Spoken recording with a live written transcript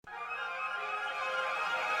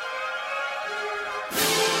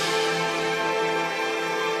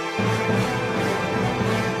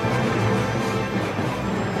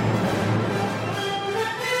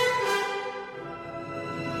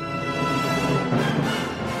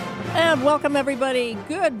And welcome, everybody.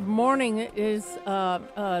 Good morning. It is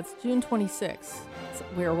it's June 26th.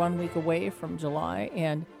 We're 1 week away from July,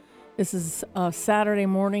 and this is Saturday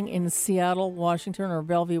morning in Seattle, Washington, or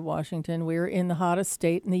Bellevue, Washington. We're in the hottest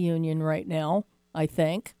state in the union right now, I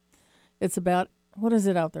think. It's about, what is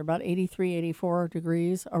it out there, about 83, 84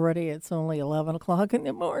 degrees already. It's only 11 o'clock in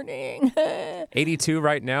the morning. 82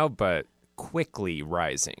 right now, but quickly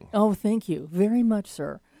rising. Oh, thank you very much,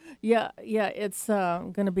 sir. Yeah, it's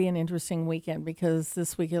going to be an interesting weekend because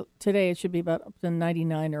today it should be about up to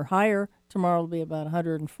 99 or higher. Tomorrow will be about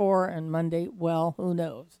 104, and Monday, well, who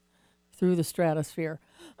knows, through the stratosphere.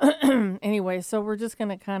 Anyway, so we're just going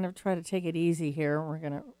to kind of try to take it easy here. We're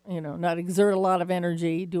going to, not exert a lot of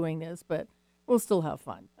energy doing this, but we'll still have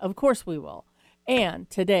fun. Of course we will. And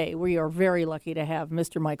today we are very lucky to have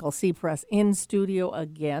Mr. Michael Cepress in studio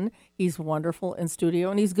again. He's wonderful in studio,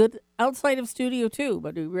 and he's good outside of studio too,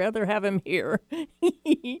 but we'd rather have him here.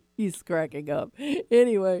 He's cracking up.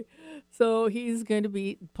 Anyway, so he's going to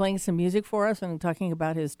be playing some music for us and talking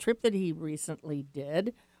about his trip that he recently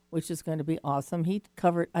did, which is going to be awesome. He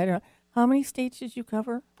covered, I don't know, how many states did you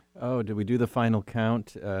cover? Oh, did we do the final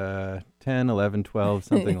count? 10, 11, 12,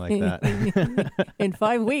 something like that. In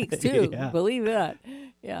 5 weeks, too. Yeah. Believe that.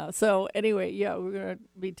 Yeah. So anyway, we're going to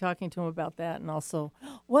be talking to him about that. And also,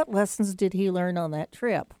 what lessons did he learn on that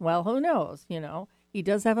trip? Well, who knows? He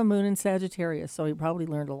does have a moon in Sagittarius, so he probably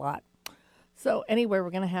learned a lot. So anyway, we're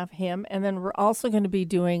going to have him. And then we're also going to be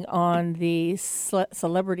doing on the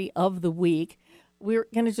Celebrity of the Week. We're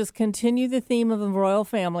going to just continue the theme of the royal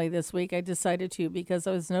family this week. I decided to because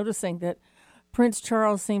I was noticing that Prince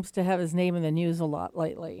Charles seems to have his name in the news a lot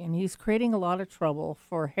lately, and he's creating a lot of trouble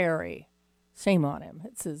for Harry. Shame on him.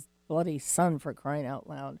 It's his bloody son, for crying out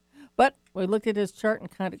loud. But we looked at his chart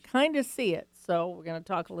and kind of see it, so we're going to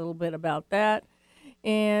talk a little bit about that.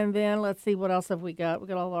 And then let's see, what else have we got? We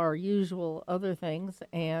got all our usual other things.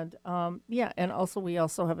 And and also we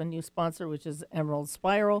also have a new sponsor, which is Emerald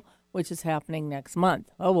Spiral, which is happening next month.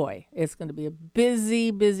 Oh boy, it's going to be a busy,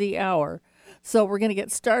 busy hour. So we're going to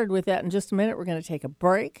get started with that in just a minute. We're going to take a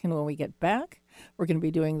break. And when we get back, we're going to be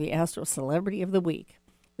doing the Astro Celebrity of the Week.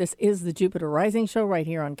 This is the Jupiter Rising Show right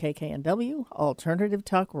here on KKNW, Alternative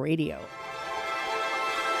Talk Radio.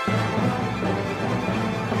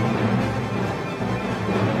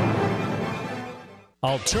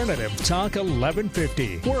 Alternative Talk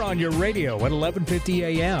 1150. We're on your radio at 1150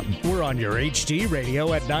 a.m. We're on your HD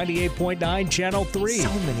radio at 98.9 Channel 3.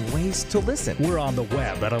 So many ways to listen. We're on the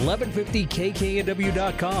web at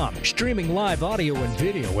 1150kknw.com, streaming live audio and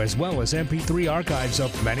video as well as MP3 archives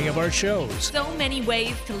of many of our shows. So many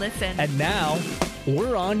ways to listen. And now,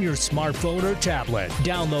 we're on your smartphone or tablet.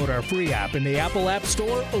 Download our free app in the Apple App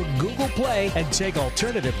Store or Google Play and take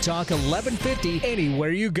Alternative Talk 1150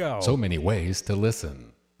 anywhere you go. So many ways to listen.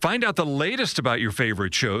 Find out the latest about your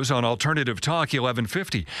favorite shows on Alternative Talk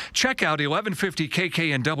 1150. Check out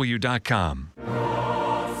 1150kknw.com.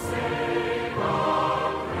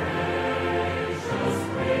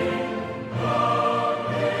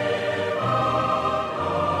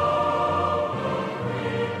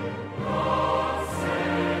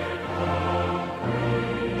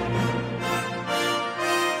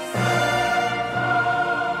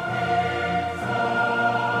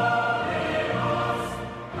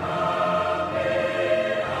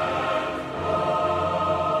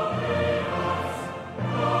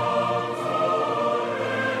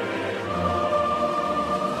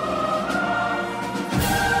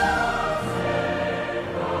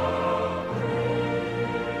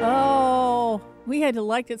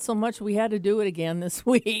 Liked it so much we had to do it again this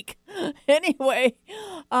week. Anyway,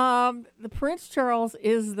 the Prince Charles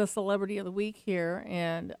is the Celebrity of the Week here,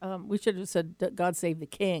 and we should have said God Save the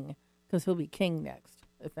King, because he'll be king next,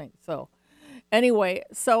 I think. So anyway,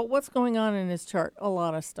 so what's going on in his chart? A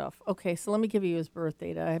lot of stuff. Okay, so let me give you his birth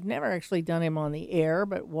date. I've never actually done him on the air,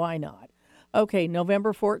 but why not? Okay,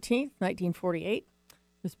 November 14th, 1948. He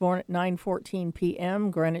was born at 9:14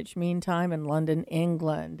 p.m. Greenwich Mean Time in London,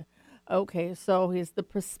 England. Okay, so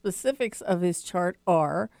the specifics of his chart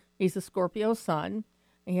are he's a Scorpio sun,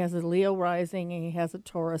 he has a Leo rising, and he has a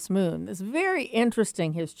Taurus moon. It's very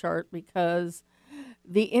interesting, his chart, because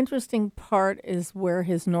the interesting part is where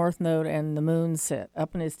his North Node and the moon sit,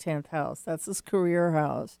 up in his 10th house. That's his career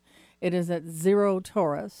house. It is at 0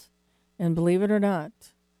 Taurus, and believe it or not,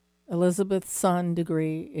 Elizabeth's sun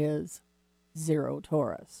degree is 0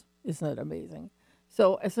 Taurus. Isn't that amazing?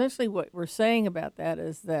 So essentially what we're saying about that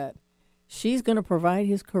is that she's going to provide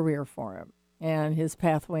his career for him, and his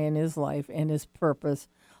pathway in his life and his purpose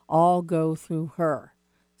all go through her.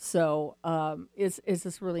 So it's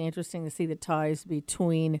just really interesting to see the ties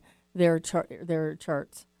between their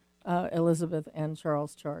charts. Elizabeth and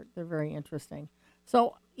Charles' chart. They're very interesting.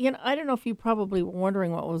 So, I don't know if you probably were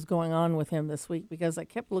wondering what was going on with him this week, because I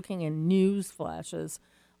kept looking in news flashes,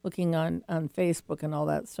 looking on Facebook and all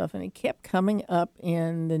that stuff, and it kept coming up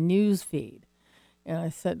in the news feed. And I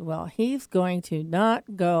said, well, he's going to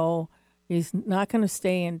not go. He's not going to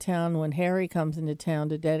stay in town when Harry comes into town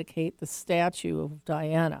to dedicate the statue of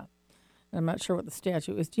Diana. I'm not sure what the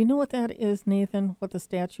statue is. Do you know what that is, Nathan, what the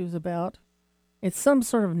statue is about? It's some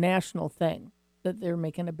sort of national thing that they're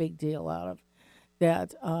making a big deal out of,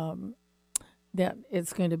 that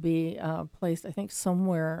it's going to be placed, I think,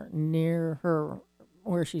 somewhere near her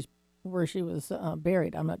where she was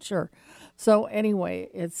buried. I'm not sure. So anyway,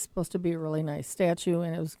 it's supposed to be a really nice statue,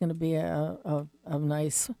 and it was going to be a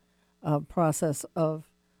nice process of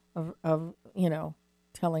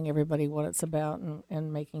telling everybody what it's about,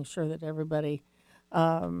 and making sure that everybody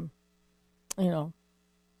kind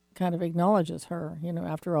of acknowledges her,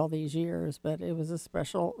 after all these years. But it was a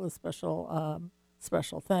special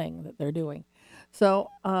thing that they're doing. So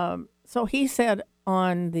he said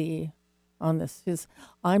on this,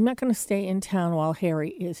 I'm not going to stay in town while Harry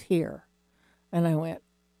is here. And I went,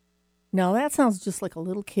 now that sounds just like a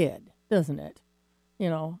little kid, doesn't it?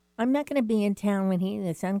 I'm not going to be in town when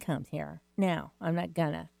the son comes here. No, I'm not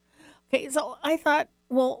gonna. Okay, so I thought,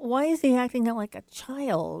 well, why is he acting like a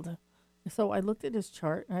child? So I looked at his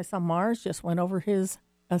chart, and I saw Mars just went over his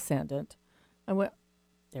ascendant. I went,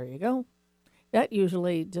 there you go. That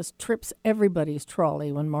usually just trips everybody's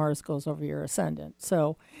trolley when Mars goes over your ascendant.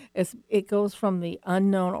 So it goes from the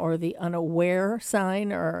unknown or the unaware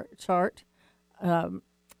sign or chart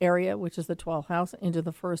area, which is the 12th house, into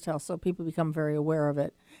the first house. So people become very aware of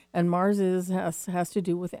it. And Mars has to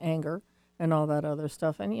do with anger and all that other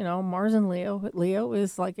stuff. And, Mars and Leo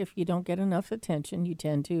is like, if you don't get enough attention, you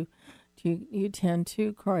tend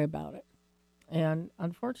to cry about it. And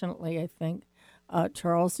unfortunately, I think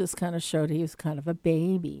Charles just kind of showed he was kind of a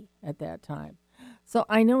baby at that time. So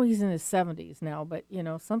I know he's in his 70s now, but,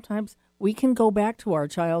 sometimes we can go back to our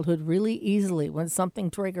childhood really easily when something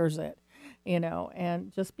triggers it,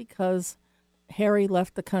 and just because Harry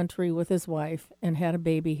left the country with his wife and had a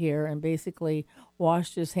baby here and basically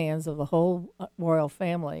washed his hands of the whole royal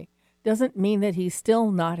family doesn't mean that he's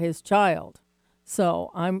still not his child. So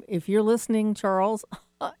if you're listening, Charles,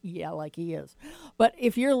 yeah, like he is. But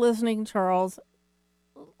if you're listening, Charles,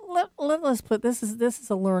 let's put this is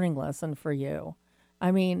a learning lesson for you.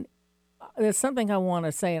 I mean, there's something I want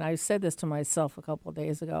to say, and I said this to myself a couple of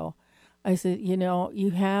days ago. I said,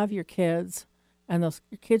 you have your kids, and your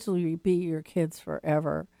kids will be your kids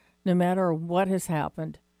forever, no matter what has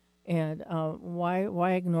happened. And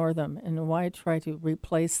why ignore them, and why try to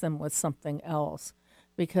replace them with something else?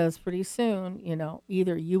 Because pretty soon,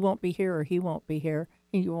 either you won't be here or he won't be here,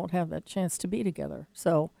 and you won't have that chance to be together.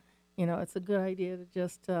 So, it's a good idea to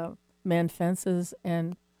just mend fences,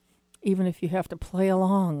 and even if you have to play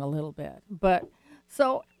along a little bit. But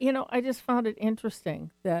so, I just found it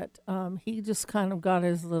interesting that he just kind of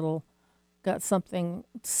got something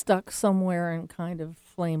stuck somewhere and kind of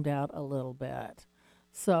flamed out a little bit.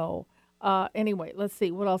 So anyway, let's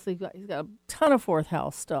see what else he's got. He's got a ton of fourth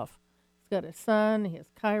house stuff. He's got his sun, he has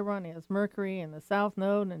Chiron, he has Mercury and the South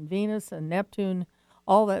Node and Venus and Neptune.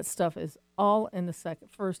 All that stuff is all in the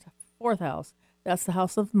fourth house. That's the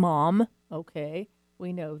house of mom. Okay,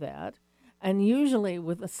 we know that. And usually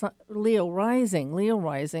with the Leo rising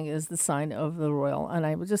is the sign of the royal. And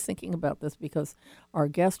I was just thinking about this because our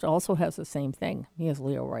guest also has the same thing. He has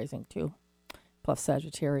Leo rising too, plus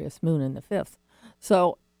Sagittarius moon in the 5th.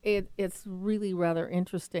 So it's really rather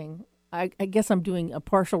interesting. I guess I'm doing a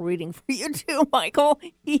partial reading for you too, Michael.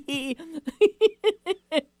 Yeah,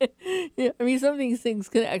 I mean, some of these things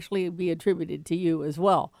could actually be attributed to you as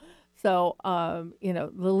well. So,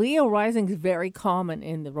 the Leo rising is very common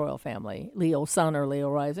in the royal family, Leo sun or Leo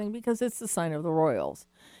rising, because it's the sign of the royals.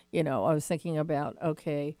 I was thinking about,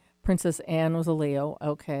 Princess Anne was a Leo,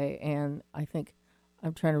 and I think,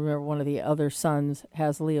 I'm trying to remember, one of the other sons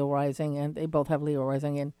has Leo rising, and they both have Leo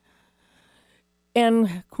rising,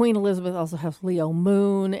 and Queen Elizabeth also has Leo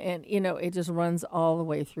moon, and, it just runs all the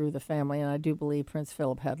way through the family, and I do believe Prince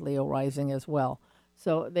Philip had Leo rising as well.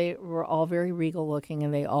 So they were all very regal looking,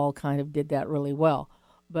 and they all kind of did that really well.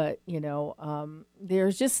 But, there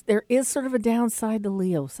is sort of a downside to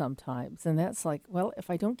Leo sometimes. And that's like, well, if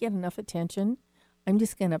I don't get enough attention, I'm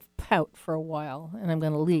just going to pout for a while and I'm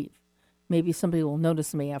going to leave. Maybe somebody will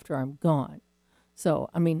notice me after I'm gone. So,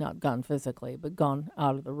 I mean, not gone physically, but gone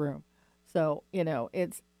out of the room. So,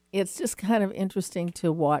 it's just kind of interesting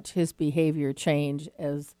to watch his behavior change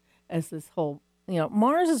as this whole,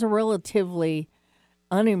 Mars is a relatively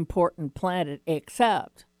unimportant planet,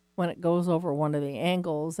 except when it goes over one of the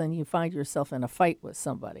angles and you find yourself in a fight with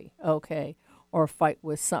somebody, okay, or a fight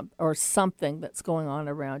with something that's going on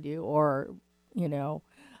around you, or,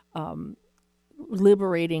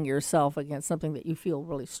 liberating yourself against something that you feel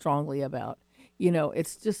really strongly about.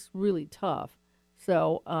 It's just really tough.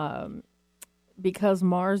 So because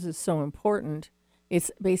Mars is so important,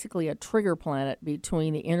 it's basically a trigger planet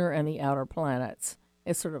between the inner and the outer planets.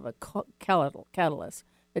 It's sort of a catalyst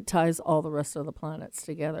that ties all the rest of the planets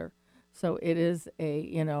together. So it is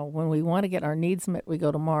when we want to get our needs met, we go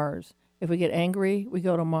to Mars. If we get angry, we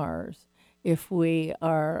go to Mars. If we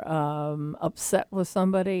are upset with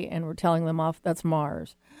somebody and we're telling them off, that's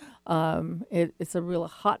Mars. It's a real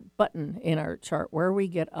hot button in our chart where we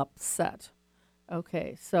get upset.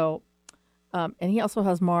 Okay, so, and he also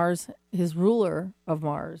has Mars. His ruler of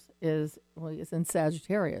Mars is in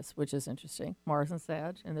Sagittarius, which is interesting. Mars and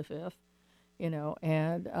Sag in the 5th.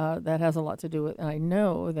 And that has a lot to do with, and I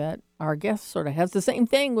know that our guest sort of has the same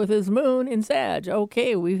thing with his moon in Sag.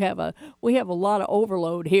 Okay, we have a lot of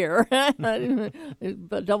overload here,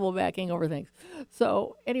 but double backing over things.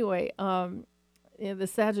 So anyway, the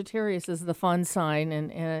Sagittarius is the fun sign,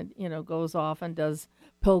 and goes off and does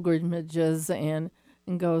pilgrimages and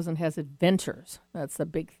goes and has adventures. That's the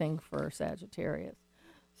big thing for Sagittarius.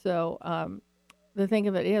 So the thing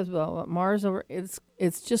of it is, Mars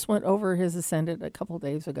it's just went over his ascendant a couple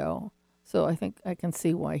days ago. So I think I can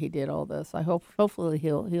see why he did all this. Hopefully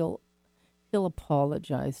he'll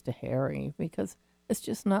apologize to Harry, because it's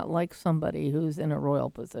just not like somebody who's in a royal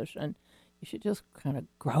position. You should just kind of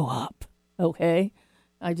grow up, okay?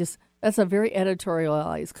 That's a very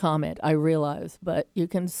editorialized comment, I realize, but you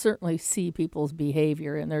can certainly see people's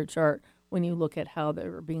behavior in their chart when you look at how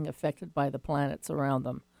they're being affected by the planets around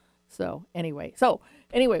them. So anyway,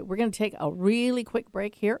 we're going to take a really quick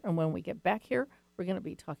break here, and when we get back here, we're going to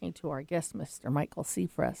be talking to our guest, Mr. Michael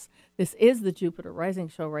Seifres. This is the Jupiter Rising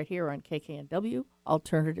Show right here on KKNW,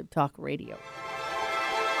 Alternative Talk Radio.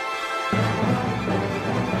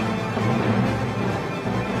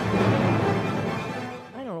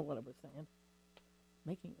 I don't know what I was saying.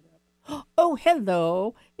 Making it up. Oh,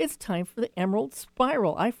 hello. It's time for the Emerald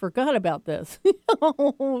Spiral. I forgot about this.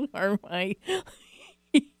 Oh,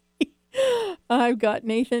 I've got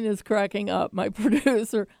Nathan is cracking up, my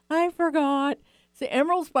producer. I forgot. It's the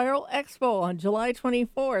Emerald Spiral Expo on July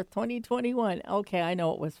 24th, 2021. Okay, I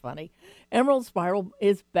know it was funny. Emerald Spiral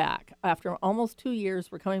is back. After almost 2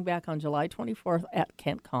 years, we're coming back on July 24th at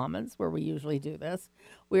Kent Commons, where we usually do this.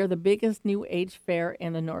 We are the biggest New Age fair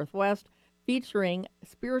in the Northwest, featuring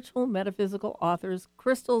spiritual, metaphysical authors,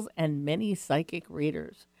 crystals, and many psychic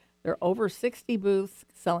readers. There are over 60 booths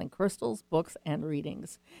selling crystals, books, and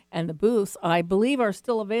readings. And the booths, I believe, are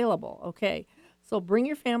still available. Okay, so bring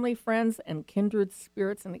your family, friends, and kindred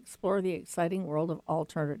spirits and explore the exciting world of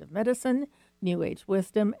alternative medicine, New Age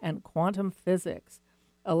wisdom, and quantum physics.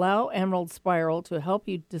 Allow Emerald Spiral to help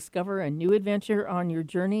you discover a new adventure on your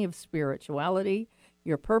journey of spirituality,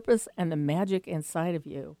 your purpose, and the magic inside of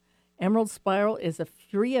you. Emerald Spiral is a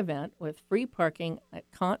free event with free parking at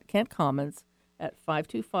Kent Commons at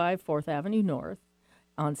 525 4th Avenue North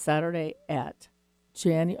on Saturday at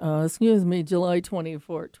July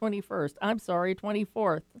 21st. I'm sorry,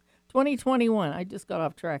 24th, 2021. I just got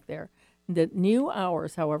off track there. The new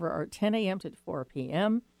hours, however, are 10 a.m. to 4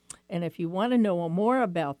 p.m. And if you want to know more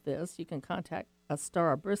about this, you can contact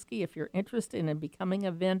Astara Brisky if you're interested in becoming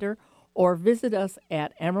a vendor, or visit us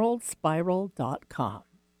at emeraldspiral.com.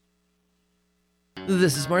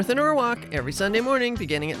 This is Martha Norwalk. Every Sunday morning,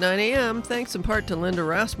 beginning at 9 a.m., thanks in part to Linda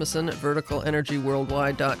Rasmussen at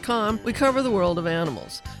verticalenergyworldwide.com, we cover the world of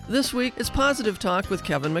animals. This week is Positive Talk with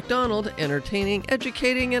Kevin McDonald, entertaining,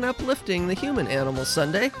 educating, and uplifting the Human Animal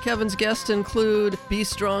Sunday. Kevin's guests include Be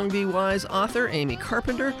Strong, Be Wise author Amy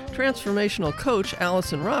Carpenter, transformational coach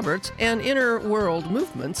Allison Roberts, and Inner World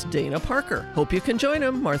Movements Dana Parker. Hope you can join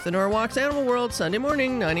him. Martha Norwalk's Animal World, Sunday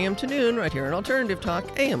morning, 9 a.m. to noon, right here on Alternative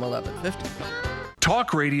Talk, AM 1150.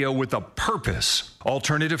 Talk radio with a purpose.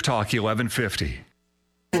 Alternative Talk 1150.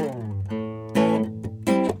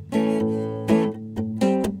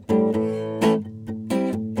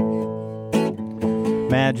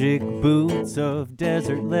 Magic boots of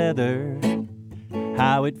desert leather,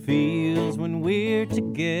 how it feels when we're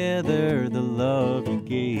together. The love you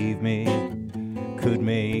gave me could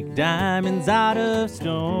make diamonds out of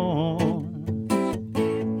stone.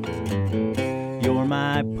 You're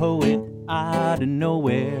my poet out of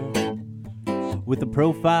nowhere, with the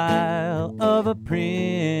profile of a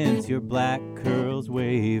prince, your black curls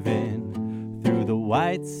waving through the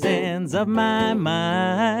white sands of my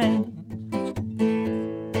mind.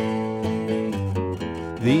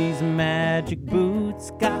 These magic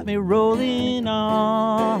boots got me rolling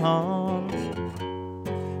on.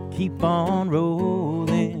 Keep on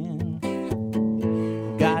rolling.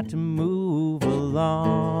 Got to move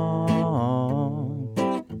along.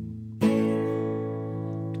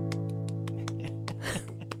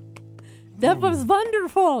 That was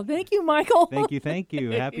wonderful. Thank you, Michael. Thank you, thank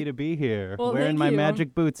you. Happy to be here. Well, Wearing thank my you.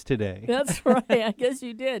 magic boots today. That's right. I guess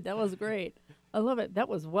you did. That was great. I love it. That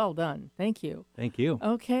was well done. Thank you. Thank you.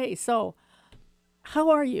 Okay, so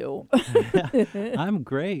how are you? I'm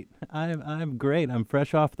great. I'm great. I'm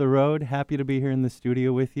fresh off the road. Happy to be here in the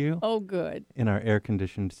studio with you. Oh, good. In our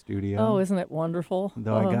air-conditioned studio. Oh, isn't it wonderful?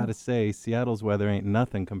 Though I gotta say, Seattle's weather ain't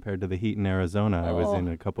nothing compared to the heat in Arizona I was in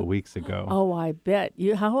a couple weeks ago. Oh, I bet.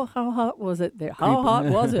 How hot was it there? How hot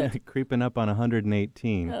was it? Creeping up on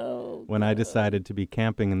 118 Oh, when I decided to be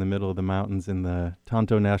camping in the middle of the mountains in the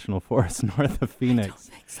Tonto National Forest north of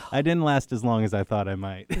Phoenix. I didn't last as long as I thought I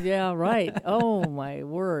might. yeah, right. Oh, my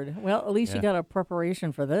word. Well, at least you got a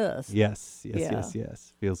preparation for this. Yes. Yeah.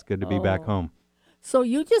 Feels good to be back home. So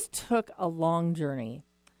you just took a long journey,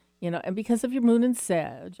 and because of your moon and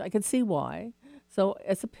Sag, I could see why. So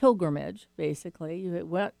it's a pilgrimage, basically. You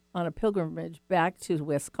went on a pilgrimage back to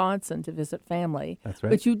Wisconsin to visit family. That's right.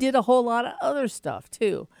 But you did a whole lot of other stuff,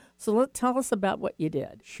 too. So tell us about what you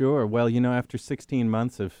did. Sure. Well, after 16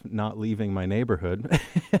 months of not leaving my neighborhood.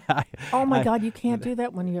 Oh, my God, you can't do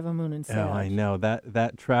that when you have a moon and Sag. Oh, I know.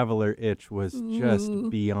 That traveler itch was just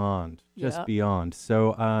beyond. Yeah. Beyond.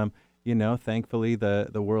 So, thankfully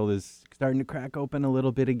the world is starting to crack open a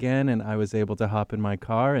little bit again, and I was able to hop in my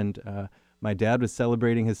car, and my dad was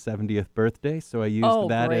celebrating his 70th birthday, so I used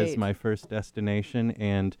that as great. my first destination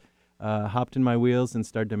and hopped in my wheels and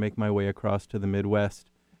started to make my way across to the Midwest.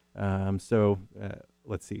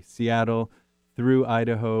 Let's see, Seattle, through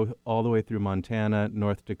Idaho, all the way through Montana,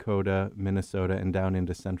 North Dakota, Minnesota, and down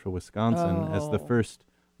into central Wisconsin as the Oh. first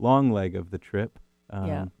long leg of the trip.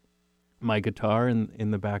 Yeah. My guitar in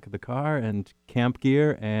the back of the car, and camp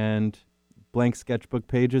gear, and blank sketchbook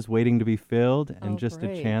pages waiting to be filled, and just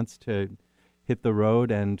great. a chance to hit the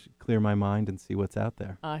road and clear my mind and see what's out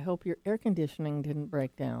there. I hope your air conditioning didn't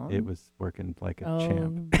break down. It was working like a Oh,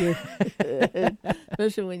 champ. good.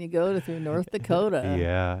 Especially when you go through North Dakota.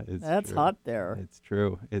 Yeah, it's That's true. hot there. It's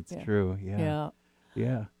true. It's Yeah. true. Yeah. Yeah.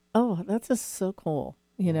 Yeah. Oh, that's just so cool.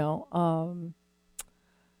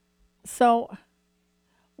 So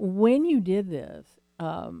when you did this,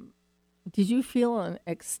 did you feel an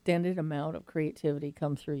extended amount of creativity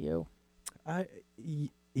come through you?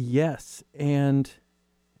 Yes, and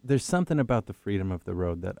there's something about the freedom of the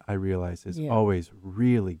road that I realize is Yeah. always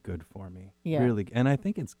really good for me. Yeah. Really, and I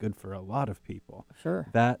think it's good for a lot of people. Sure.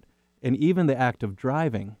 And even the act of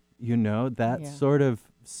driving, that Yeah. sort of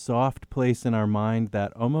soft place in our mind,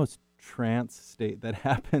 that almost trance state that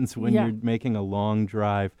happens when Yeah. you're making a long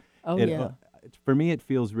drive. Oh, It, yeah. For me, it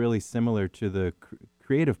feels really similar to the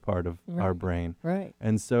creative part of our Right. brain. Right.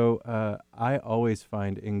 And so I always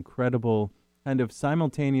find incredible kind of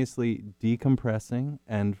simultaneously decompressing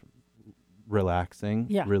and relaxing,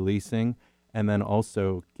 Yeah. releasing, and then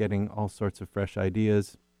also getting all sorts of fresh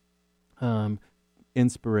ideas,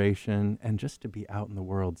 inspiration, and just to be out in the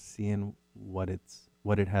world seeing what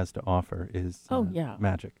it has to offer is yeah.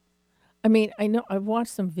 magic. I mean, I know I've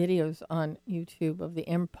watched some videos on YouTube of the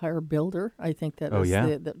Empire Builder. I think that Oh, is yeah.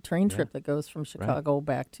 the train trip that goes from Chicago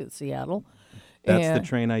back to Seattle. That's the And-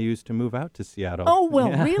 train I used to move out to Seattle. Oh, well,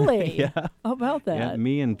 Yeah. really? Yeah. How about that? Yeah,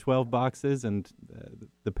 me and 12 boxes and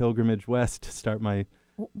the pilgrimage west to start my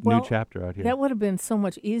Well, new chapter out here. That would have been so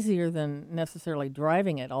much easier than necessarily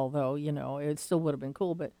driving it, although, it still would have been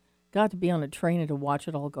cool. But got to be on a train and to watch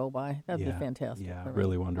it all go by. That'd be fantastic. Yeah, for me.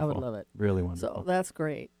 really I wonderful. would love it. Really wonderful. So that's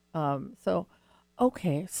great. So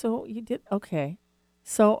you did, okay.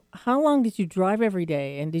 So how long did you drive every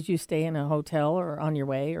day? And did you stay in a hotel or on your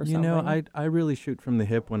way or something? I really shoot from the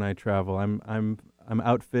hip when I travel. I'm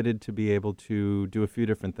outfitted to be able to do a few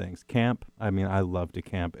different things. Camp. I mean, I love to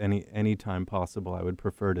camp any time possible. I would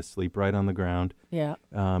prefer to sleep right on the ground. Yeah.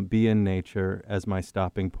 Be in nature as my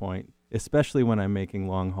stopping point, especially when I'm making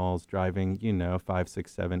long hauls, driving 5,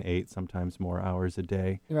 6, 7, 8, sometimes more hours a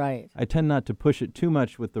day. Right. I tend not to push it too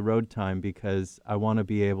much with the road time because I want to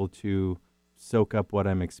be able to soak up what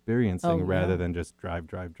I'm experiencing rather than just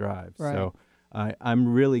drive. Right. So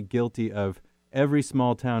I'm really guilty of every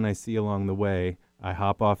small town I see along the way. I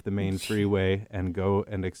hop off the main freeway and go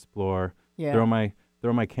and explore. Yeah.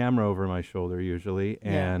 Throw my camera over my shoulder usually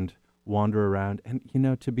and wander around. And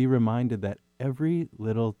to be reminded that every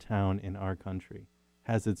little town in our country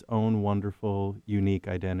has its own wonderful, unique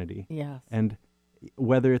identity. Yes. And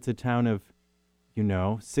whether it's a town of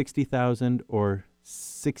 60,000 or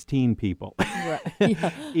 16 people. Right.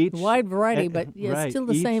 Yeah. Each Wide variety, but yeah, right, still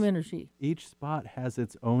the same energy. Each spot has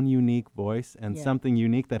its own unique voice and Yeah. something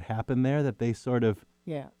unique that happened there that they sort of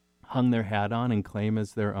Yeah. hung their hat on and claim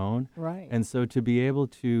as their own. Right. And so to be able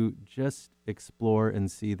to just explore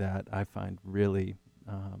and see that, I find really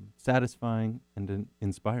satisfying and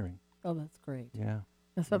inspiring. Oh, that's great. Yeah.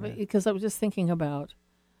 So, Yeah. because I was just thinking about,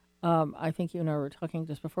 I think you and I were talking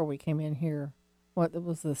just before we came in here. What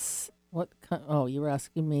was this? Oh, you were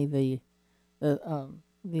asking me the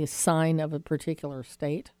sign of a particular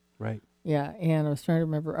state. Right. Yeah, and I was trying to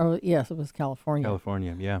remember. Oh, yes, it was California.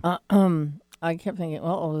 California, yeah. I kept thinking,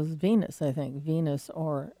 well, it was Venus. I think Venus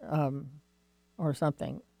or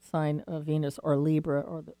something. Sign of Venus or Libra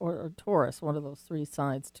or Taurus. One of those two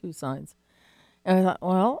signs. And I thought,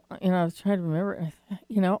 well, I was trying to remember,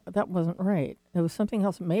 that wasn't right. It was something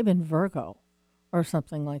else. It may have been Virgo or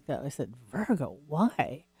something like that. I said, Virgo,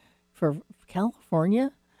 why? For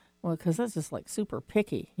California? Well, because that's just like super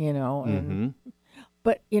picky, And,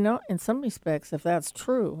 But, in some respects, if that's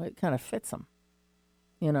true, it kind of fits them,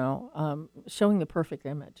 showing the perfect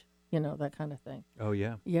image, that kind of thing. Oh,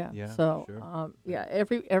 yeah. Yeah. Yeah, So, sure.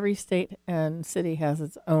 every state and city has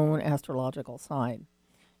its own astrological sign.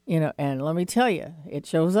 And let me tell you, it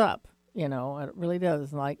shows up, it really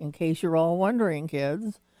does. Like, in case you're all wondering,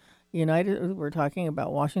 kids, we're talking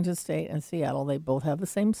about Washington State and Seattle. They both have the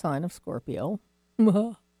same sign of Scorpio.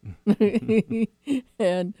 and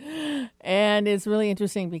it's really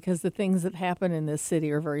interesting because the things that happen in this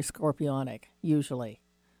city are very scorpionic, usually.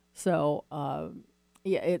 So,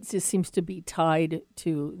 it just seems to be tied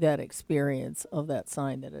to that experience of that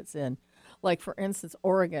sign that it's in. Like, for instance,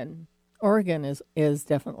 Oregon is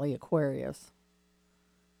definitely Aquarius.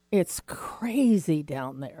 It's crazy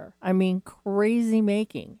down there. I mean, crazy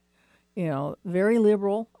making. Very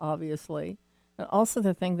liberal, obviously. And also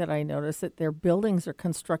the thing that I noticed that their buildings are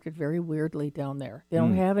constructed very weirdly down there. They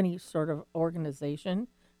don't have any sort of organization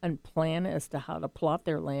and plan as to how to plot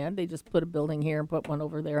their land. They just put a building here and put one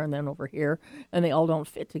over there and then over here, and they all don't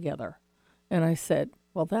fit together. And I said,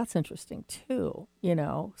 well, that's interesting too,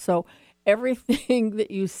 So everything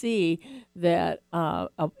that you see that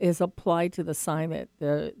is applied to the sign that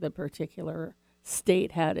the particular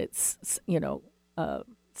state had its,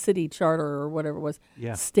 city charter or whatever it was,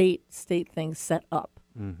 state things set up.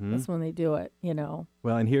 Mm-hmm. That's when they do it,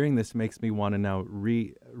 Well, and hearing this makes me want to now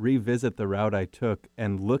revisit the route I took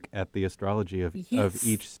and look at the astrology of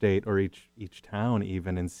each state or each town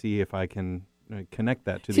even and see if I can connect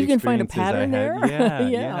that to so the you can find a experiences pattern I had. there.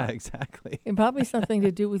 Yeah, exactly. And probably something to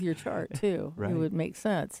do with your chart too. Right. It would make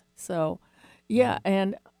sense. So,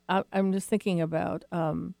 and I'm just thinking about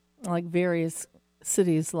like various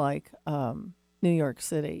cities, like New York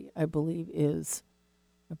City. I believe it's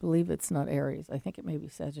not Aries. I think it may be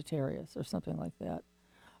Sagittarius or something like that.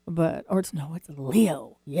 It's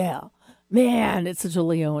Leo. Yeah, man, it's such a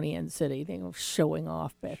Leonian city. They go showing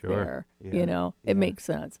off back there. Yeah. It makes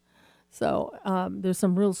sense. So there's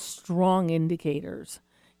some real strong indicators,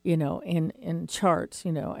 in charts,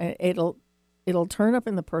 and it'll turn up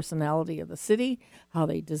in the personality of the city, how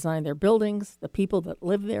they design their buildings, the people that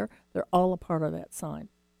live there. They're all a part of that sign.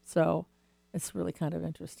 So it's really kind of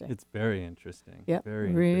interesting. It's very interesting. Yeah,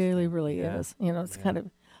 really, really is. It's kind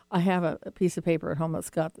of. I have a piece of paper at home that's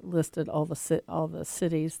got listed all the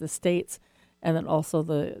cities, the states, and then also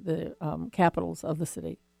the capitals of the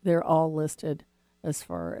city. They're all listed as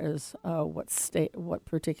far as what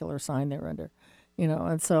particular sign they're under,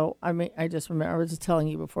 And so I just remember I was just telling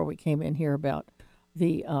you before we came in here about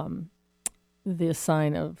the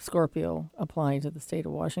sign of Scorpio applying to the state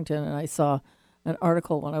of Washington, and I saw an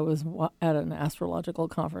article when I was at an astrological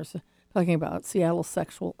conference talking about Seattle's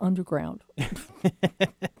sexual underground.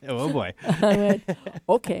 Oh, boy. I went,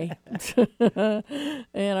 okay.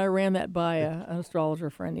 And I ran that by an astrologer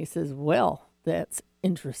friend. He says, well, that's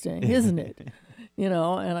interesting, isn't it?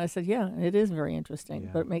 And I said, yeah, it is very interesting,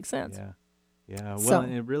 but it makes sense. Yeah. Well,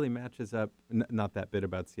 and it really matches up, not that bit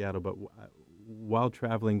about Seattle, but while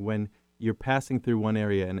traveling, when you're passing through one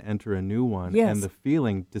area and enter a new one, and the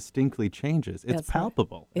feeling distinctly changes. It's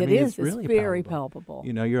palpable. Right. It's really very palpable.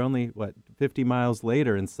 You're only, 50 miles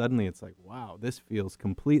later, and suddenly it's like, wow, this feels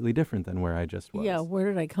completely different than where I just was. Yeah, where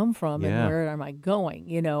did I come from and where am I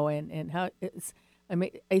going, and how it's,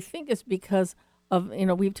 I think it's because of,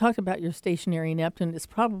 we've talked about your stationary Neptune. It's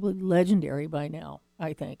probably legendary by now,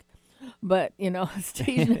 I think. But,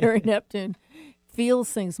 stationary Neptune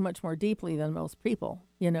feels things much more deeply than most people.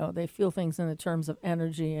 They feel things in the terms of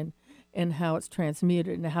energy and how it's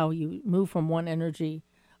transmuted and how you move from one energy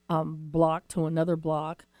block to another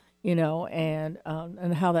block, and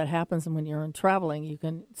how that happens. And when you're traveling, you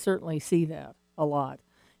can certainly see that a lot,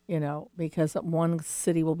 because one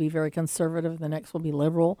city will be very conservative, the next will be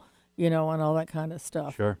liberal, and all that kind of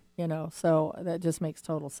stuff. Sure. So that just makes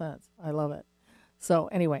total sense. I love it. So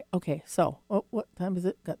anyway, okay, so what time is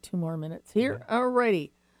it? Got 2 more minutes here. Yeah.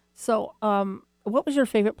 Alrighty. So what was your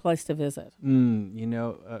favorite place to visit?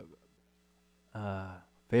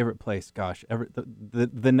 Favorite place, gosh,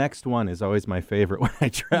 the next one is always my favorite when I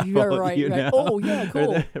travel. You're right, right. Oh, yeah,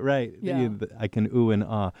 cool. Right. Yeah. I can ooh and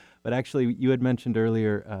ah. But actually, you had mentioned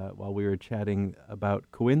earlier while we were chatting about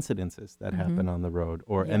coincidences that happen on the road,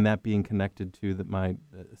 and that being connected to my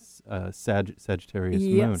Sagittarius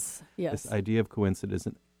moon. Yes. This idea of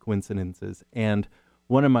coincidences. And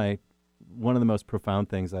one of the most profound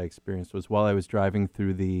things I experienced was while I was driving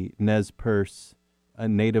through the Nez Perce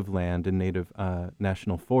native land and native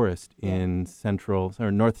national forest in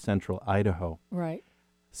north central Idaho. Right.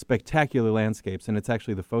 Spectacular landscapes, and it's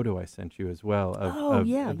actually the photo I sent you as well of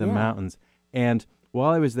the mountains. And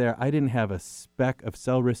while I was there, I didn't have a speck of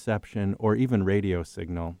cell reception or even radio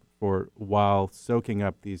signal while soaking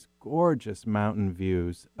up these gorgeous mountain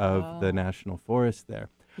views of the national forest there.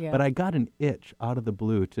 Yeah. But I got an itch out of the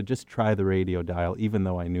blue to just try the radio dial, even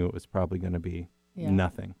though I knew it was probably going to be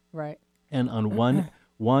nothing. Right. And on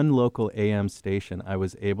one local AM station, I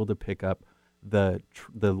was able to pick up the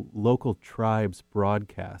local tribe's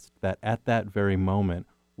broadcast that at that very moment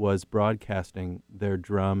was broadcasting their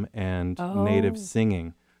drum and native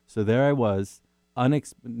singing. So there I was,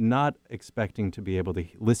 not expecting to be able to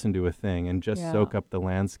listen to a thing and just soak up the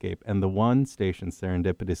landscape. And the one station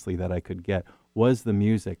serendipitously that I could get was the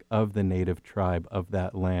music of the native tribe of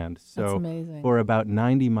that land. So that's amazing. For about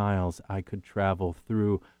 90 miles, I could travel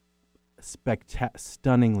through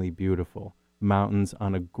stunningly beautiful mountains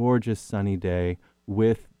on a gorgeous sunny day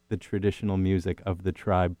with the traditional music of the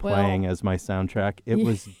tribe playing as my soundtrack. It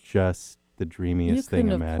was just the dreamiest thing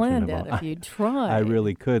imaginable. You couldn't have planned that if you tried. I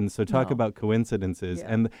really couldn't. So talk about coincidences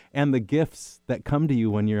and the gifts that come to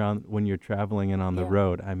you when you're traveling and on the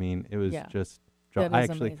road. I mean, it was just.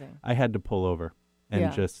 Amazing. I had to pull over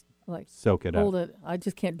and just soak it up. Hold it. I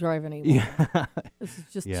just can't drive anymore. Yeah. This is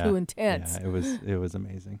just too intense. Yeah, it was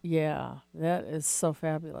amazing. Yeah, that is so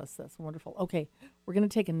fabulous. That's wonderful. Okay, we're going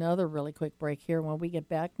to take another really quick break here. When we get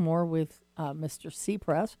back, more with Mr.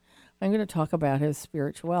 Seapress. I'm going to talk about his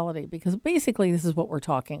spirituality, because basically this is what we're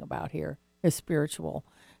talking about here, is spiritual.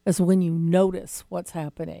 Is when you notice what's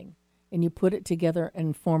happening and you put it together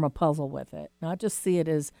and form a puzzle with it. Not just see it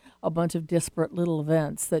as a bunch of disparate little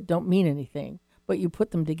events that don't mean anything, but you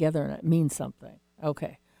put them together and it means something.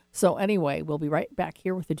 Okay. So anyway, we'll be right back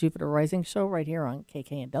here with the Jupiter Rising Show right here on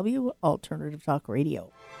KKNW Alternative Talk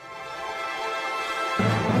Radio.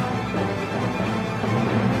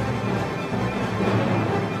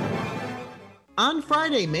 On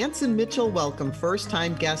Friday, Manson Mitchell welcomed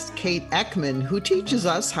first-time guest Kate Eckman, who teaches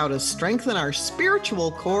us how to strengthen our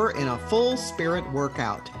spiritual core in a full spirit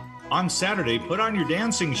workout. On Saturday, put on your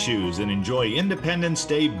dancing shoes and enjoy Independence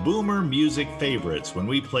Day boomer music favorites when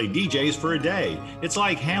we play DJs for a day. It's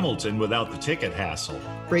like Hamilton without the ticket hassle.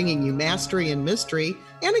 Bringing you mastery and mystery,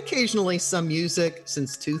 and occasionally some music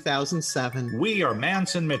since 2007. We are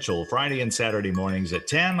Manson Mitchell, Friday and Saturday mornings at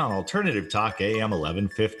 10 on Alternative Talk AM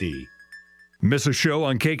 1150. Miss a show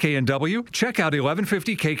on KKNW? Check out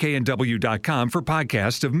 1150kknw.com for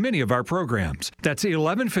podcasts of many of our programs. That's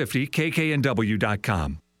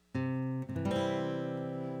 1150kknw.com.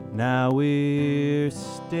 Now we're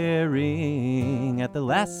staring at the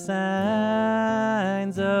last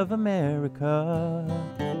signs of America.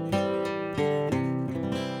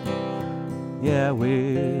 Yeah,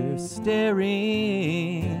 we're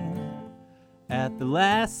staring at the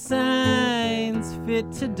last signs fit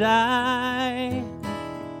to die.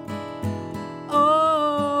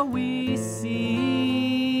 Oh, we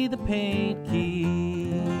see the paint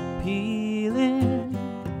keep peeling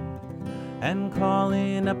and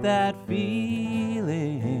calling up that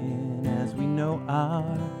feeling as we know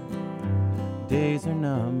our days are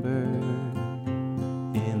numbered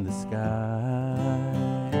in the sky.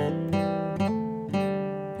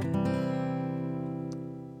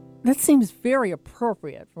 That seems very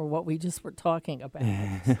appropriate for what we just were talking about.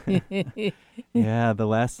 Yeah, the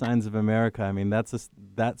last signs of America. I mean, that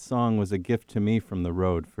song was a gift to me from the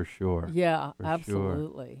road for sure. Yeah, for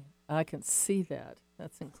absolutely. Sure. I can see that.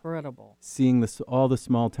 That's incredible. Seeing all the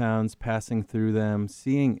small towns, passing through them,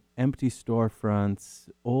 seeing empty storefronts,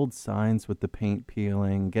 old signs with the paint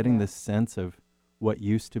peeling, getting this sense of what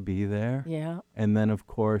used to be there. Yeah. And then, of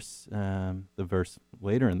course, the verse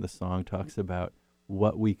later in the song talks about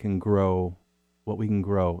what we can grow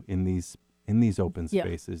in these open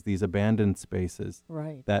spaces, these abandoned spaces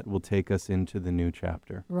right. that will take us into the new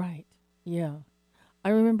chapter. Right. Yeah. I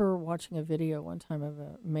remember watching a video one time of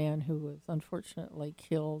a man who was unfortunately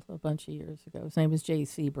killed a bunch of years ago. His name was Jay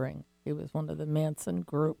Sebring. He was one of the Manson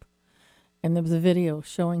group. And there was a video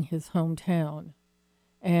showing his hometown.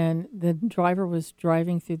 And the driver was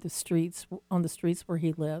driving through the streets, on the streets where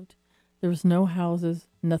he lived. There was no houses,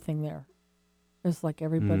 nothing there. It was like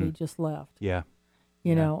everybody just left. Yeah.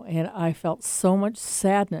 You know, and I felt so much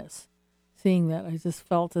sadness seeing that. I just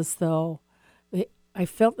felt as though I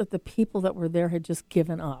felt that the people that were there had just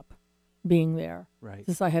given up being there. Right.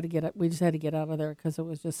 Just we just had to get out of there because it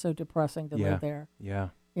was just so depressing to live there. Yeah.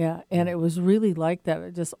 Yeah, and it was really like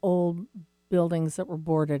that. Just old buildings that were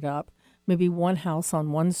boarded up. Maybe one house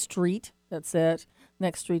on one street. That's it.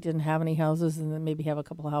 Next street didn't have any houses, and then maybe have a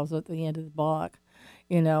couple of houses at the end of the block.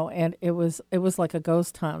 You know, and it was like a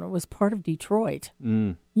ghost town. It was part of Detroit.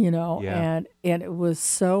 You know, and it was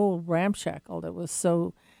so ramshackled. It was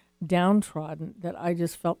so downtrodden that I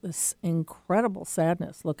just felt this incredible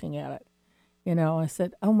sadness looking at it. You know, I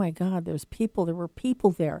said, "Oh my God, there were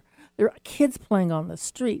people there. There are kids playing on the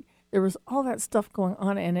street. There was all that stuff going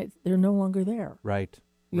on, and they're no longer there." Right.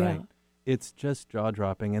 Yeah. Right. It's just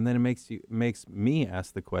jaw-dropping, and then it makes me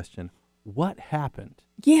ask the question, what happened?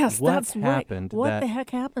 Yes, what that's happened right. What the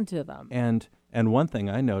heck happened to them? And one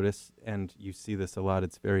thing I notice, and you see this a lot,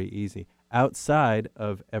 it's very easy. Outside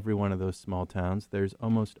of every one of those small towns, there's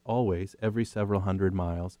almost always, every several hundred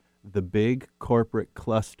miles, the big corporate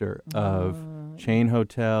cluster of chain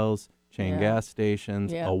hotels, chain gas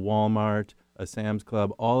stations, a Walmart, a Sam's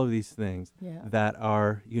Club, all of these things that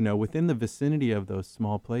are, you know, within the vicinity of those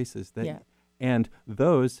small places. And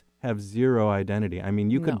those have zero identity. I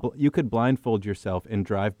mean, you could blindfold yourself and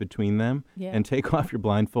drive between them and take off your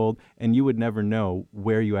blindfold, and you would never know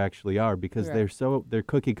where you actually are because they're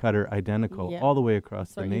cookie cutter identical all the way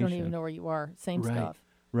across the nation. You don't even know where you are. Same stuff.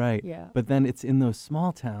 Right. Yeah. But then it's in those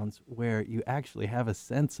small towns where you actually have a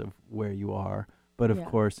sense of where you are. But of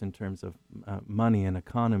course, in terms of money and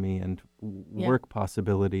economy and work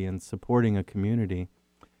possibility and supporting a community,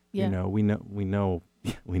 you know, we know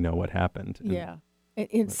what happened. Yeah.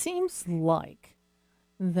 It seems like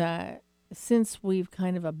that since we've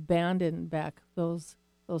kind of abandoned back those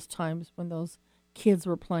times when those kids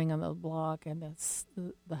were playing on the block and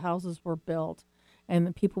the houses were built and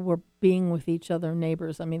the people were being with each other,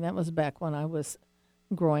 neighbors. I mean, that was back when I was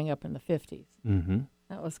growing up in the 50s. Mm-hmm.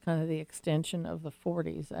 That was kind of the extension of the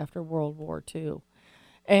 40s after World War II.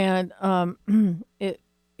 And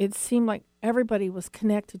it seemed like everybody was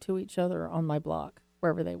connected to each other on my block,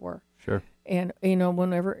 wherever they were. Sure. And, you know,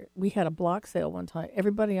 whenever we had a block sale one time,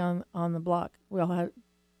 everybody on the block, we all had,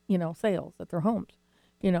 you know, sales at their homes,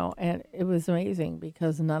 you know, and it was amazing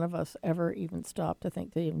because none of us ever even stopped to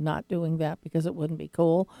think of not doing that because it wouldn't be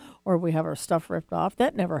cool or we have our stuff ripped off.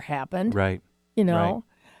 That never happened. Right. You know,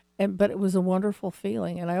 but it was a wonderful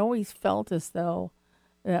feeling. And I always felt as though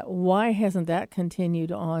that why hasn't that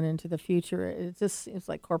continued on into the future? It just seems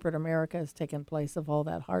like corporate America has taken place of all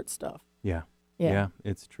that heart stuff. Yeah. Yeah,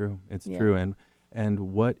 it's true. It's true. And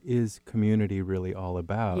what is community really all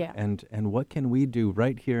about? Yeah. And what can we do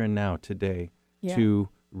right here and now today to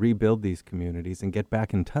rebuild these communities and get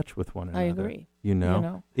back in touch with one another? I agree. You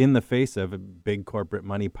know, in the face of a big corporate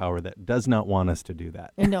money power that does not want us to do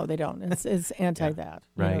that. And no, they don't. It's anti that.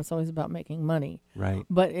 You know, it's always about making money. Right.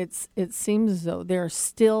 But it seems as though there are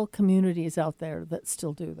still communities out there that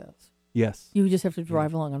still do this. Yes. You just have to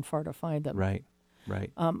drive along and far to find them. Right.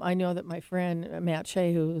 Right. I know that my friend Matt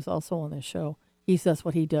Shea, who is also on this show, he says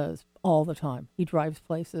what he does all the time. He drives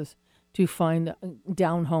places to find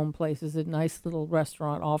down home places, a nice little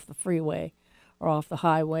restaurant off the freeway or off the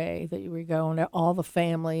highway that you were going. All the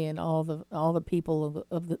family and all the people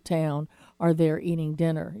of the town are there eating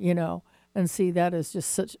dinner, you know. And see, that is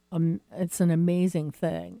just it's an amazing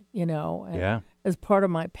thing, you know. And as part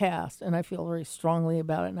of my past, and I feel very strongly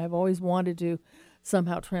about it. And I've always wanted to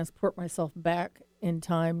somehow transport myself back in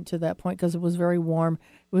time to that point because it was very warm.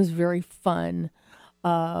 It was very fun.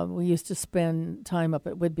 We used to spend time up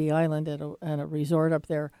at Whidbey Island at a resort up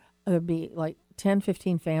there. There'd be like 10,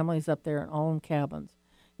 15 families up there and all in cabins.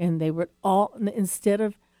 And they would all, instead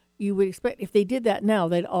of, you would expect, if they did that now,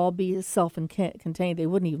 they'd all be self-contained. They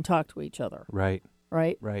wouldn't even talk to each other. Right.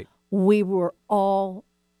 Right? Right. We were all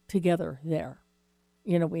together there.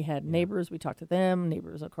 You know, we had neighbors, we talked to them,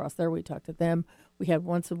 neighbors across there, we talked to them. We had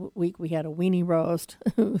once a week, we had a weenie roast.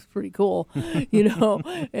 It was pretty cool, you know.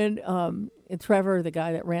 And Trevor, the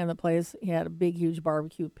guy that ran the place, he had a big, huge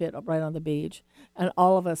barbecue pit up right on the beach. And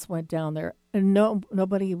all of us went down there. And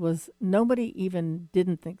nobody even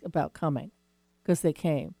didn't think about coming because they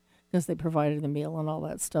came, because they provided the meal and all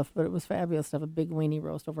that stuff. But it was fabulous to have a big weenie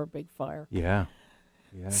roast over a big fire. Yeah.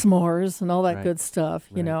 s'mores and all that Right. good stuff,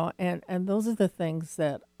 you Right. know. And those are the things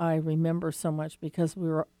that I remember so much because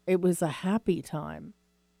it was a happy time.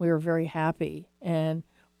 We were very happy and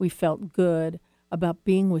we felt good about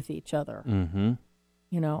being with each other, Mm-hmm.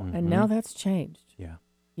 you know. And now that's changed. Yeah.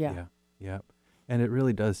 Yeah. Yep. And it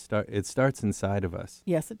really does start. It starts inside of us.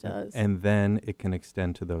 Yes, it does. And then it can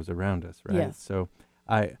extend to those around us, right? Yes. So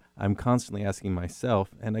I'm constantly asking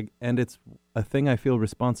myself, and it's a thing I feel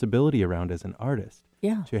responsibility around as an artist,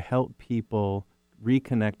 Yeah. to help people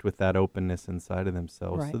reconnect with that openness inside of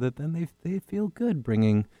themselves, so Right. that then they feel good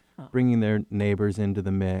bringing their neighbors into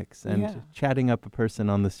the mix and Yeah. chatting up a person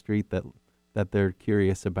on the street that they're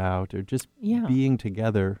curious about, or just Yeah. being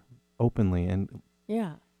together openly and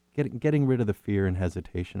Yeah. getting rid of the fear and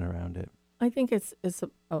hesitation around it. I think it's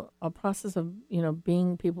a process of, you know,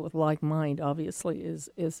 being people with like mind, obviously, is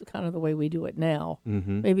kind of the way we do it now.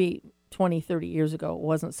 Mm-hmm. Maybe 20, 30 years ago, it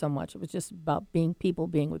wasn't so much. It was just about being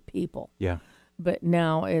with people. Yeah. But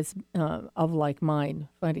now it's of like mind,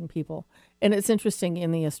 finding people. And it's interesting,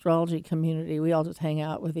 in the astrology community, we all just hang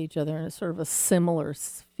out with each other, and it's sort of a similar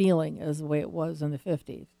feeling as the way it was in the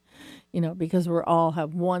 50s. You know, because we all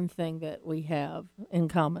have one thing that we have in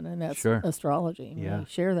common, and that's Sure. astrology. And Yeah. we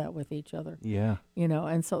share that with each other. Yeah. You know,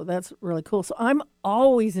 and so that's really cool. So I'm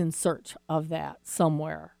always in search of that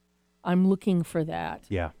somewhere. I'm looking for that.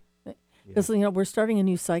 Yeah. Because, you know, we're starting a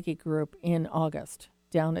new psychic group in August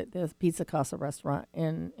down at the Pizza Casa restaurant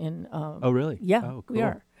in Oh, really? yeah, Oh, we cool.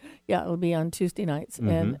 are. Yeah, it'll be on Tuesday nights,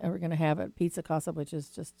 and we're going to have it at Pizza Casa, which is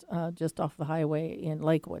just off the highway in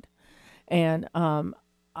Lakewood. And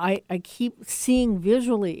I keep seeing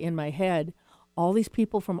visually in my head all these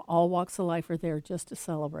people from all walks of life are there just to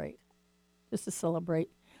celebrate.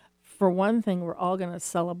 For one thing, we're all going to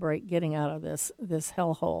celebrate getting out of this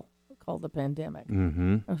hellhole called the pandemic.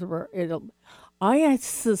 Mm-hmm. I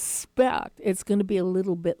suspect it's going to be a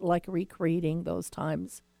little bit like recreating those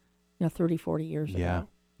times, 30, 40 years Yeah. ago.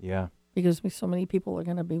 Yeah. Because so many people are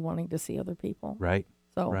going to be wanting to see other people. Right.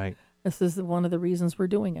 So Right. this is one of the reasons we're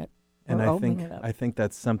doing it. And We're I opening think it up. I think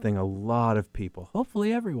that's something a lot of people,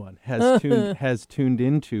 hopefully everyone, has tuned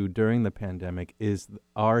into during the pandemic, is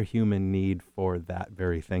our human need for that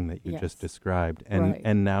very thing that you just Yes. described. And Right.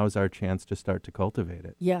 and now's our chance to start to cultivate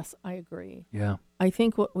it. Yes, I agree. Yeah. I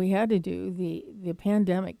think what we had to do, the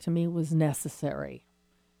pandemic to me was necessary.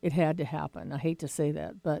 It had to happen. I hate to say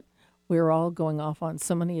that, but we were all going off on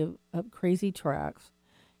so many of crazy tracks,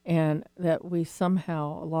 and that we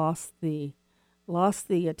somehow lost the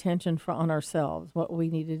attention on ourselves, what we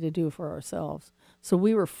needed to do for ourselves. So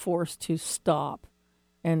we were forced to stop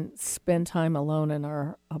and spend time alone in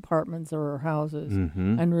our apartments or our houses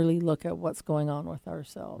and really look at what's going on with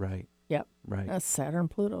ourselves. Right. Yep. Right. That's Saturn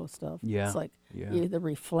Pluto stuff. Yeah, It's like yeah. the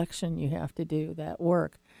reflection you have to do, that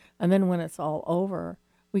work. And then when it's all over,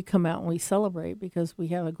 we come out and we celebrate because we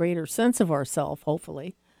have a greater sense of ourselves,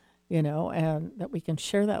 hopefully, and that we can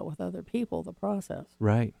share that with other people, the process.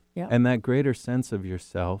 Right. Yeah. And that greater sense of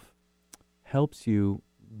yourself helps you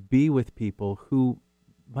be with people who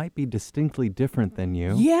might be distinctly different than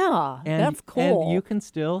you. Yeah, And, that's cool. And you can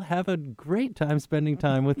still have a great time spending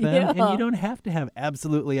time with them. And Yeah. you don't have to have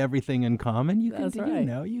absolutely everything in common. You can, That's right.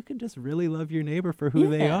 you can just really love your neighbor for who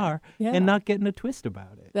they Yeah, are yeah. and not get in a twist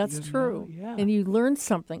about it. That's you know? true. Yeah. And you learn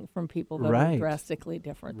something from people that are Right. drastically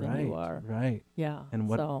different than you are. Right. Yeah. And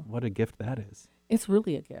so what a gift that is. it's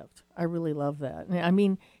really a gift. I really love that. I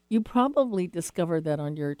mean, you probably discovered that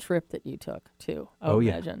on your trip that you took, too, I would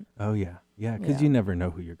imagine. Oh, yeah. Yeah, because Yeah. you never know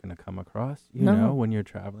who you're going to come across, No. know, when you're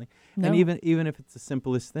traveling. No. And even if it's the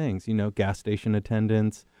simplest things, gas station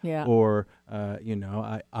attendants. Yeah. Or,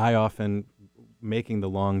 I often, making the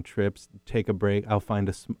long trips, take a break. I'll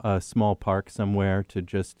find a small park somewhere to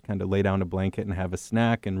just kind of lay down a blanket and have a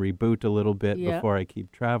snack and reboot a little bit Yeah. before I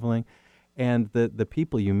keep traveling. And the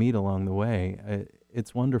people you meet along the way,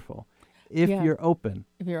 it's wonderful. If Yeah. you're open.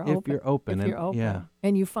 If you're If open. you're open. If and, you're open. Yeah.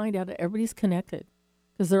 And you find out that everybody's connected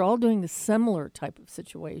because they're all doing the similar type of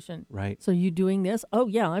situation. Right. So you doing this? Oh,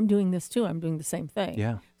 yeah, I'm doing this too. I'm doing the same thing.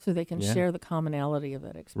 Yeah. So they can Yeah. share the commonality of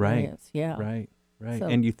that Right. experience. Yeah. Right. So-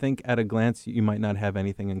 And you think at a glance you might not have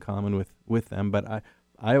anything in common with them, but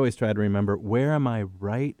I always try to remember, where am I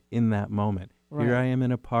right in that moment? Right. Here I am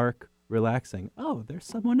in a park relaxing. Oh, there's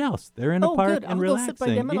someone else. They're in a Oh, park good. and I'll go relaxing. sit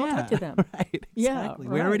by them and I'll talk to them. Right. Yeah, Exactly.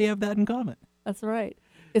 We right. already have that in common. That's right.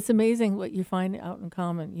 It's amazing what you find out in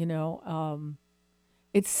common.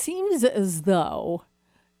 It seems as though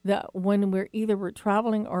that when we're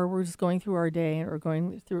traveling or we're just going through our day or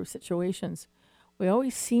going through situations, we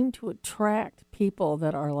always seem to attract people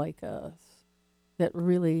that are like us, that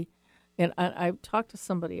really. And I've talked to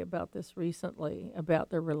somebody about this recently, about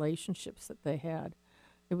their relationships that they had.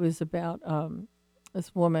 It was about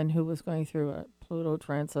this woman who was going through a Pluto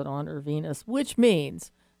transit on her Venus, which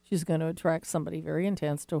means she's going to attract somebody very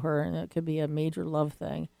intense to her, and it could be a major love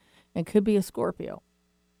thing. It could be a Scorpio.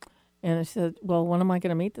 And I said, well, when am I going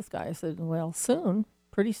to meet this guy? I said, well, soon,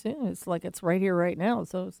 pretty soon. It's like it's right here, right now,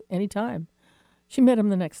 so it's any time. She met him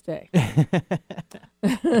the next day.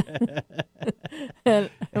 And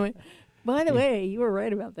I went, by the way, you were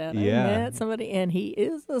right about that. Yeah. I met somebody, and he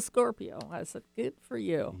is a Scorpio. I said, good for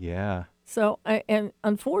you. Yeah. So, and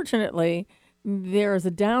unfortunately, there is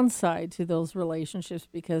a downside to those relationships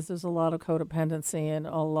because there's a lot of codependency and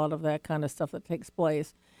a lot of that kind of stuff that takes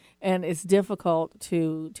place. And it's difficult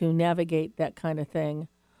to navigate that kind of thing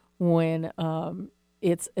when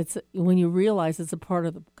it's when you realize it's a part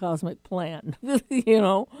of the cosmic plan.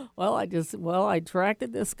 Well, I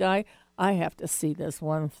attracted this guy. I have to see this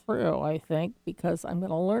one through, I think, because I'm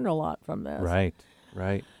going to learn a lot from this. Right.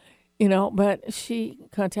 But she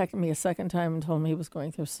contacted me a second time and told me he was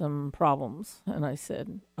going through some problems. And I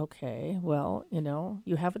said, okay, well,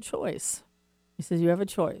 you have a choice. He says, you have a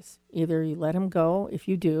choice. Either you let him go. If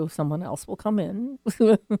you do, someone else will come in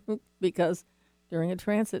because during a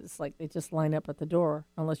transit, it's like they just line up at the door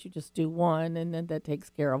unless you just do one, and then that takes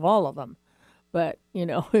care of all of them. But,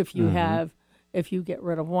 if you if you get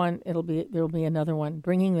rid of one, there'll be another one,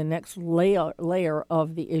 bringing the next layer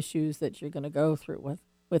of the issues that you're going to go through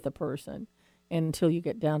with a person, and until you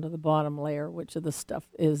get down to the bottom layer, which of the stuff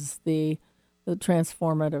is the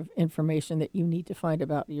transformative information that you need to find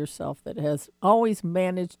about yourself that has always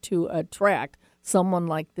managed to attract someone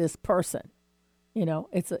like this person.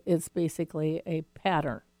 It's basically a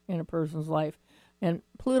pattern in a person's life. And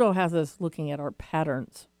Pluto has us looking at our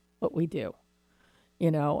patterns, what we do,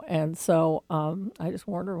 and so I just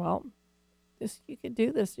warned her, well, you could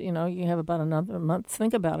do this, you have about another month to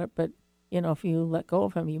think about it, but if you let go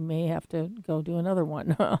of him, you may have to go do another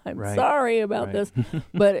one. I'm sorry about this,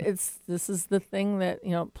 but this is the thing that,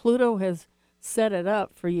 Pluto has set it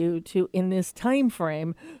up for you to, in this time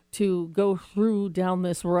frame, to go through down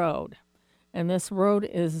this road. And this road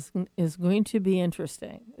is going to be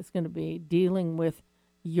interesting. It's going to be dealing with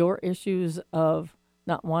your issues of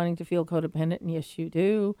not wanting to feel codependent, and yes, you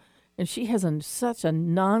do. And she has such a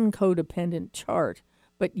non-codependent chart,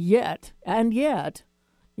 but yet, there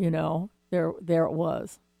it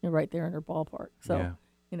was, right there in her ballpark. So,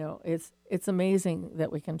 it's amazing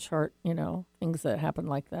that we can chart, things that happen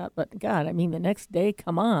like that. But God, I mean, the next day,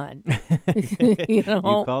 come on. You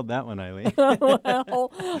called that one, Eileen. Well,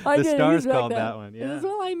 the stars called that one. Yeah.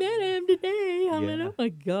 Well, I met him today. I mean, oh my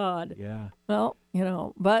God. Yeah. Well,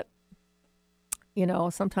 but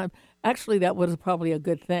sometimes actually that was probably a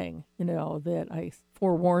good thing, that I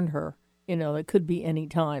forewarned her. It could be any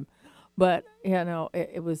time. But,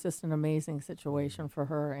 it was just an amazing situation for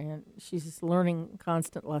her, and she's learning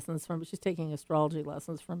constant lessons from me. She's taking astrology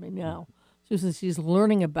lessons from me now. She's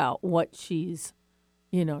learning about what she's,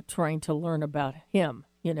 trying to learn about him,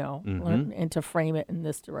 learn, and to frame it in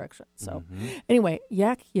this direction. So anyway,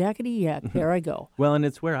 yakety yak, there I go. Well, and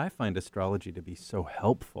it's where I find astrology to be so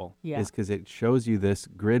helpful, is because it shows you this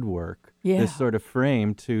grid work, this sort of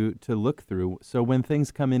frame to look through. So when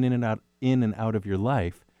things come in and out of your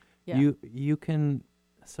life, you can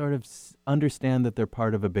sort of understand that they're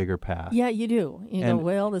part of a bigger path. Yeah, you do. You go,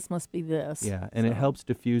 well, this must be this. Yeah, and it helps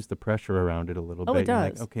diffuse the pressure around it a little bit. It does.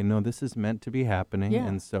 You're like, okay, no, this is meant to be happening,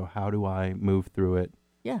 and so how do I move through it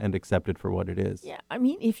and accept it for what it is? Yeah, I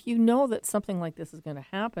mean, if you know that something like this is going to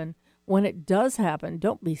happen, when it does happen,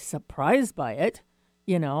 don't be surprised by it.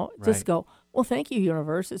 Just go, well, thank you,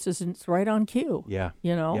 universe. It's right on cue. Yeah.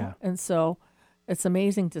 And so it's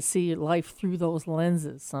amazing to see life through those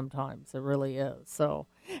lenses sometimes. It really is. So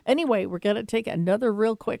anyway, we're going to take another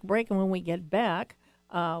real quick break. And when we get back,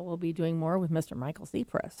 we'll be doing more with Mr. Michael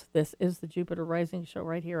Seprest. This is the Jupiter Rising Show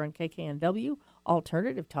right here on KKNW,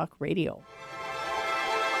 Alternative Talk Radio.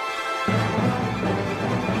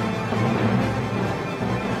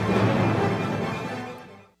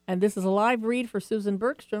 And this is a live read for Susan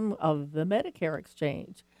Bergstrom of the Medicare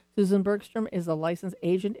Exchange. Susan Bergstrom is a licensed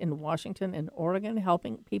agent in Washington and Oregon,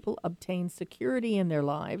 helping people obtain security in their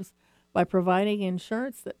lives by providing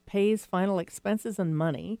insurance that pays final expenses and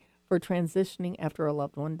money for transitioning after a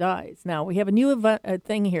loved one dies. Now, we have a new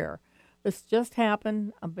thing here. This just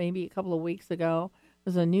happened maybe a couple of weeks ago.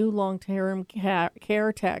 There's a new long-term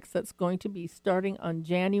care tax that's going to be starting on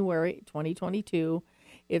January 2022.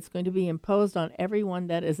 It's going to be imposed on everyone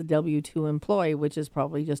that is a W-2 employee, which is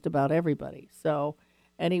probably just about everybody. So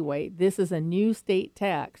anyway, this is a new state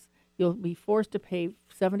tax. You'll be forced to pay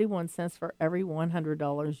 71 cents for every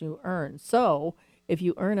 $100 you earn. So if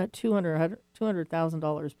you earn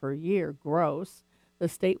 $200,000 per year gross, The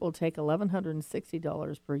state will take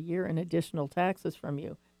 $1,160 per year in additional taxes from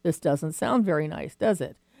you. This doesn't sound very nice, does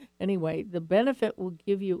it? Anyway, the benefit will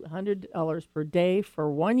give you $100 per day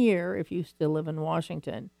for 1 year if you still live in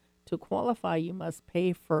Washington. To qualify, you must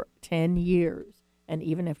pay for 10 years. And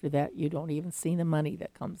even after that, you don't even see the money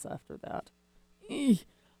that comes after that.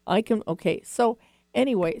 So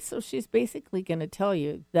anyway, so she's basically going to tell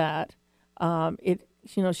you that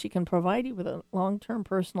she can provide you with a long-term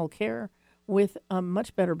personal care with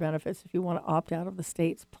much better benefits if you want to opt out of the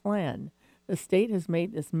state's plan. The state has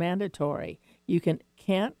made this mandatory. You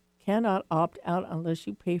cannot opt out unless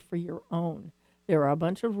you pay for your own. There are a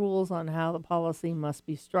bunch of rules on how the policy must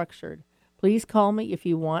be structured. Please call me if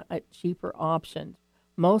you want a cheaper option.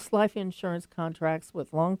 Most life insurance contracts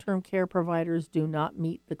with long-term care providers do not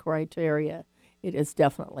meet the criteria. It is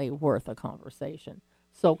definitely worth a conversation.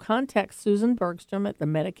 So contact Susan Bergstrom at the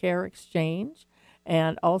Medicare Exchange,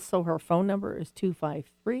 and also her phone number is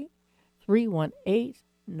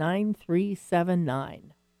 253-318-9379.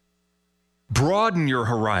 Broaden your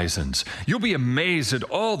horizons. You'll be amazed at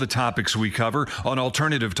all the topics we cover on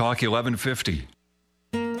Alternative Talk 1150.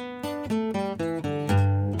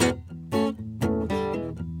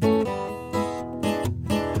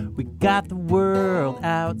 We got the world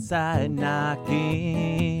outside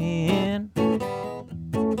knocking.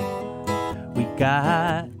 We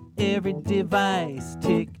got every device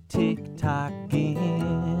tick-tick-tocking.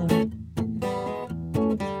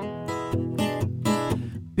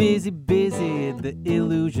 Busy, the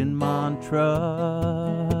illusion mantra.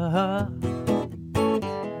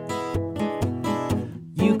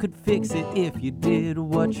 You could fix it if you did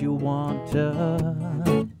what you want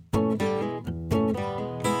to.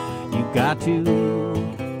 You got to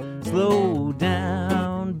slow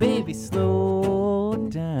down, baby, slow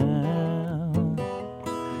down.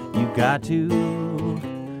 You got to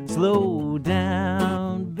slow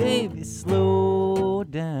down, baby, slow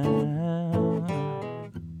down.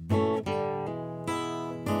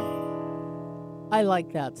 I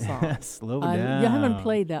like that song. Slow down. You haven't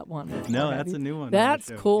played that one before. No, have that's you? a new one.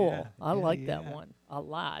 That's cool. Yeah. I like that one a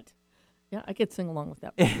lot. Yeah, I could sing along with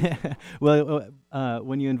that one. Well,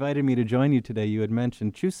 when you invited me to join you today, you had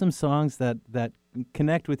mentioned choose some songs that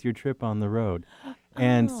connect with your trip on the road.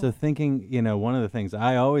 And so thinking, one of the things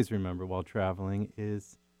I always remember while traveling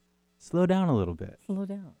is slow down a little bit. Slow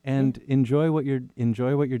down. And enjoy what you're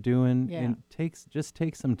doing. Yeah. And take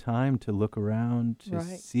some time to look around, to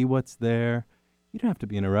Right. see what's there. You don't have to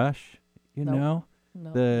be in a rush, No,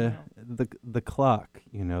 the clock,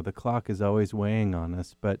 the clock is always weighing on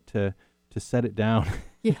us, but to set it down.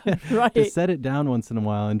 Yeah, right. To set it down once in a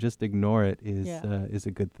while and just ignore it is Yeah. is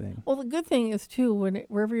a good thing. Well, the good thing is, too,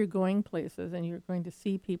 wherever you're going places and you're going to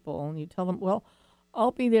see people and you tell them, well,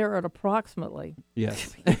 I'll be there at approximately.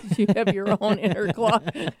 Yes. You have your own inner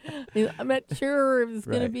clock. I'm not sure if it's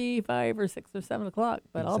going to Right. be 5 or 6 or 7 o'clock,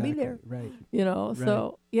 but I'll be there. Right.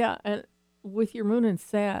 So, yeah, and with your moon and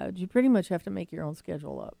Sag, you pretty much have to make your own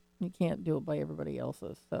schedule up. You can't do it by everybody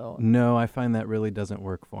else's. So No, I find that really doesn't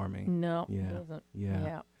work for me. no, Yeah. it doesn't.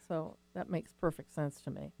 Yeah. So that makes perfect sense to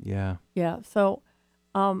me. Yeah. Yeah. So,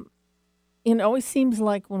 it always seems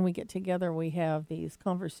like when we get together, we have these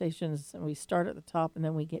conversations and we start at the top and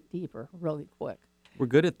then we get deeper really quick. We're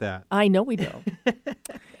good at that. I know we do.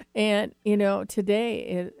 And, today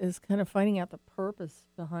it is kind of finding out the purpose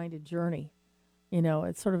behind a journey.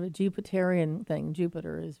 It's sort of a Jupiterian thing.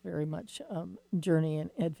 Jupiter is very much journey and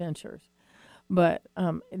adventures. But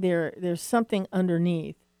there's something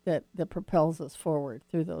underneath that propels us forward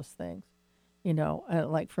through those things.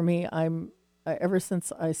 Like for me, ever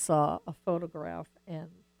since I saw a photograph and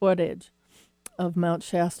footage of Mount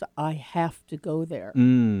Shasta, I have to go there.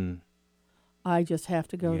 I just have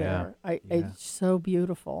to go there. It's so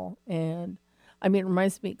beautiful. And it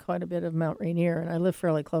reminds me quite a bit of Mount Rainier, and I live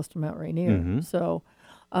fairly close to Mount Rainier. Mm-hmm. So,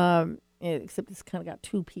 except it's kind of got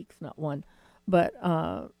 2 peaks, not one. But,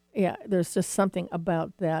 there's just something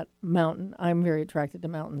about that mountain. I'm very attracted to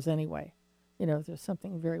mountains anyway. There's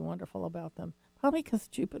something very wonderful about them. Probably because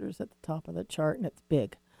Jupiter's at the top of the chart and it's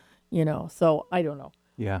big, so I don't know.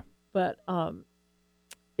 Yeah. But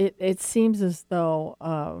it seems as though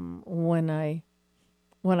when I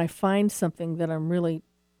find something that I'm really,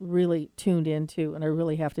 really tuned into and I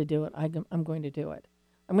really have to do it, I'm going to do it.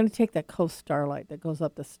 I'm going to take that Coast Starlight that goes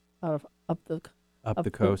up the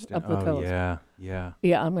coast. Yeah.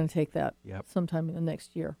 Yeah, I'm going to take that Yep. sometime in the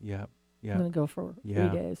next year. Yep. I'm going to go for 3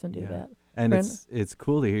 days and do that. And Brenda? it's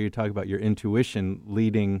cool to hear you talk about your intuition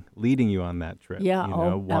leading you on that trip. Yeah, you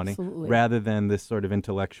know, absolutely. rather than this sort of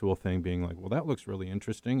intellectual thing being like, well, that looks really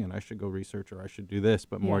interesting, and I should go research or I should do this,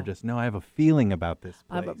 but more Yeah. just, no, I have a feeling about this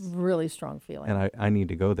I have a place, really strong feeling. and I need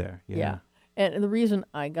to go there. Yeah. And the reason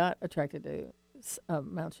I got attracted to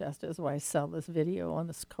Mount Shasta is why I saw this video on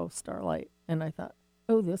this Coast Starlight. And I thought,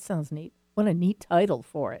 oh, this sounds neat. What a neat title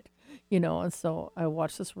for it. You know, and so I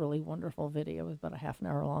watched this really wonderful video. It was about a half an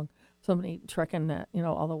hour long. Somebody trekking that, you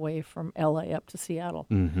know, all the way from LA up to Seattle.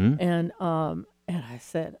 Mm-hmm. And I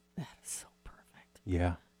said, that is so perfect.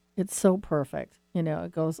 Yeah. It's so perfect. You know,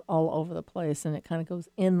 it goes all over the place, and it kind of goes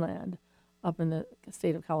inland up in the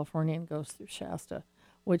state of California and goes through Shasta,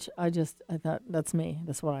 which I thought, that's me.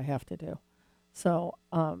 That's what I have to do. So,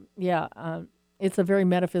 it's a very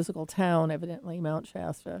metaphysical town, evidently, Mount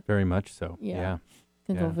Shasta. Very much so. Yeah.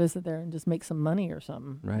 Can go visit there and just make some money or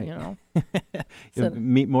something. Right. You know? You'll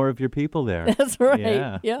meet more of your people there. That's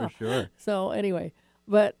right. Yeah. For sure. So anyway,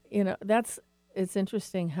 but you know, it's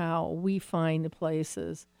interesting how we find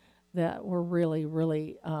places that we're really,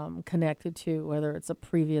 really connected to, whether it's a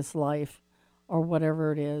previous life or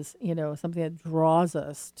whatever it is, you know, something that draws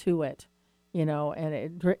us to it, you know, and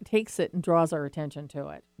it takes it and draws our attention to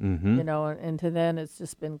it, Mm-hmm. you know, and to then it's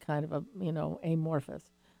just been kind of amorphous.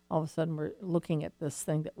 All of a sudden we're looking at this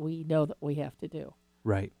thing that we know that we have to do.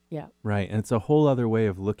 Right. Yeah. Right. And it's a whole other way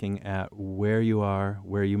of looking at where you are,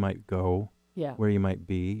 where you might go, Yeah. where you might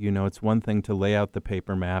be. You know, it's one thing to lay out the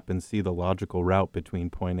paper map and see the logical route between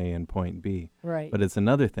point A and point B. Right. But it's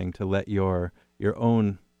another thing to let your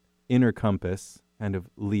own inner compass kind of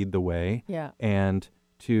lead the way. Yeah. And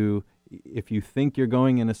to, if you think you're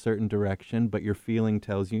going in a certain direction, but your feeling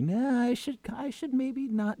tells you, nah, I should maybe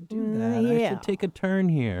not do that. I Yeah. should take a turn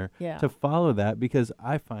here. Yeah. To follow that, because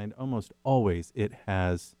I find almost always it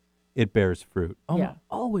bears fruit. Yeah.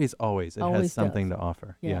 Always it Always has something does. to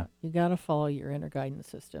offer. Yeah. You got to follow your inner guidance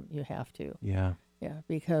system. You have to. Yeah. Yeah,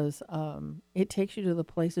 because it takes you to the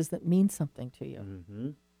places that mean something to you. Mm-hmm.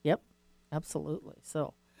 Yep, absolutely.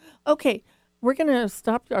 So, okay, we're going to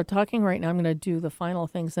stop our talking right now. I'm going to do the final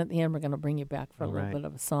things at the end. We're going to bring you back for a little right. bit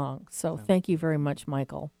of a song. So thank you very much,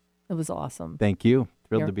 Michael. It was awesome. Thank you.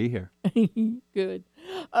 Thrilled Here. to be here. Good.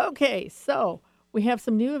 Okay, so we have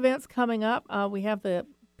some new events coming up. We have the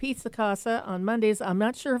Pizza Casa on Mondays. I'm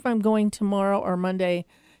not sure if I'm going tomorrow or Monday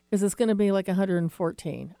because it's going to be like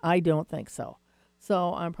 114. I don't think so.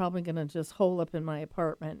 So I'm probably going to just hole up in my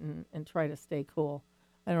apartment and try to stay cool.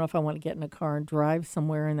 I don't know if I want to get in a car and drive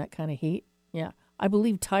somewhere in that kind of heat. Yeah. I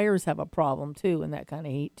believe tires have a problem, too, in that kind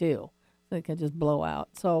of heat, too. They can just blow out.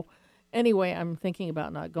 So anyway, I'm thinking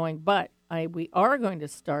about not going. But we are going to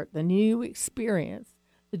start the new experience,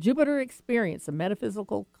 the Jupiter Experience, a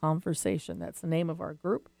metaphysical conversation. That's the name of our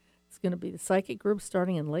group. It's going to be the psychic group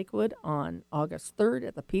starting in Lakewood on August 3rd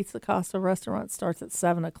at the Pizza Casa restaurant. It starts at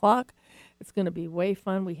 7 o'clock. It's going to be way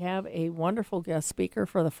fun. We have a wonderful guest speaker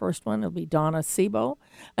for the first one. It'll be Donna Sebo.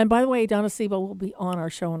 And by the way, Donna Sebo will be on our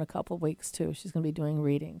show in a couple of weeks, too. She's going to be doing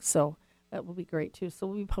readings. So that will be great, too. So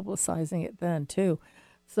we'll be publicizing it then, too.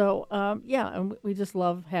 So, and we just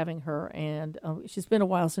love having her. And she's been a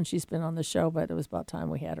while since she's been on the show, but it was about time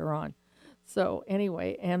we had her on. So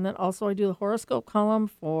anyway, and then also I do the horoscope column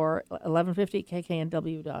for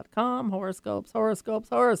 1150kknw.com. Horoscopes.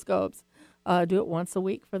 Do it once a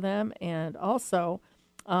week for them. And also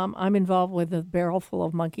I'm involved with the Barrel Full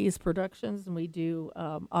of Monkeys Productions, and we do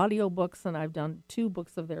audio books, and I've done 2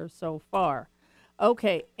 books of theirs so far.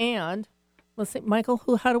 Okay, and let's see, Michael,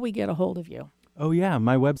 how do we get a hold of you? Oh, yeah.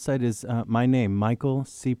 My website is my name,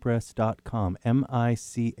 michaelcepress.com,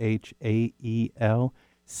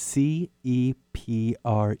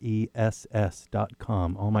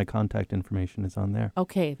 MichaelCepress.com. All my contact information is on there.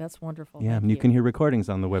 Okay, that's wonderful. Yeah, Thank and you can hear recordings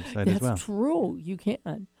on the website as well. That's true. You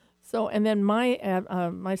can. So, and then my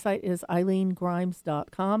site is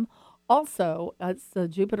eileengrimes.com. Also, it's the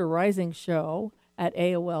Jupiter Rising Show at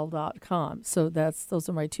AOL.com. So those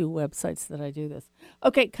are my 2 websites that I do this.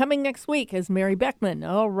 Okay, coming next week is Mary Beckman.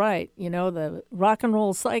 All right. You know, the rock and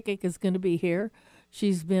roll psychic is going to be here.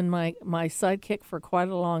 She's been my sidekick for quite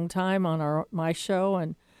a long time on my show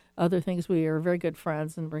and other things. We are very good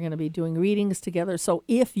friends, and we're going to be doing readings together. So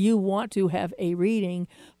if you want to have a reading,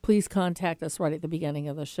 please contact us right at the beginning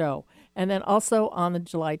of the show. And then also on the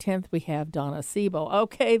July 10th, we have Donna Sebo.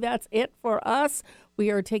 Okay, that's it for us. We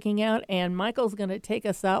are taking out, and Michael's going to take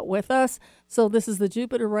us out with us. So this is the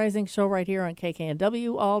Jupiter Rising Show right here on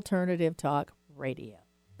KKNW Alternative Talk Radio.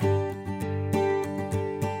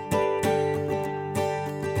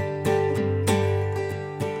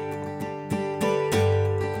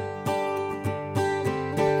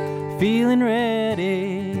 Feeling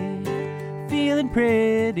ready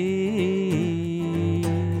pretty,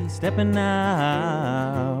 stepping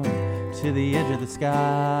out to the edge of the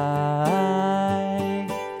sky.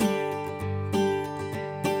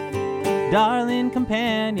 Darling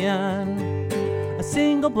companion, a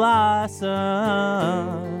single blossom,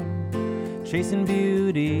 chasing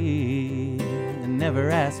beauty and never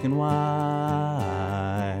asking why.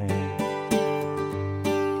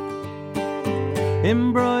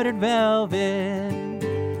 Embroidered velvet,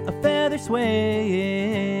 a feather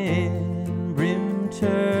swaying, brim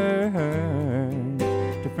turned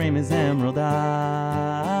to frame his emerald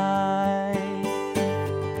eyes.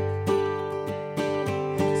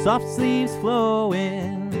 Soft sleeves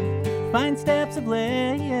flowing, fine steps of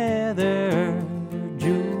leather,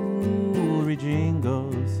 jewelry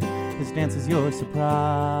jingles, his dance is your surprise.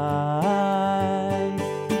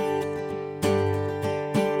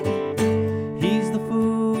 He's the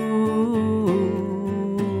fool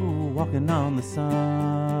walking on the sun.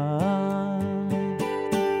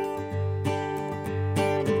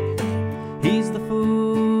 He's the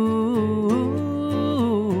fool,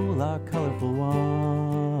 our colorful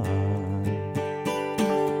one.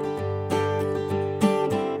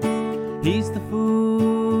 He's the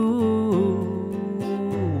fool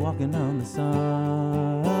walking on the sun.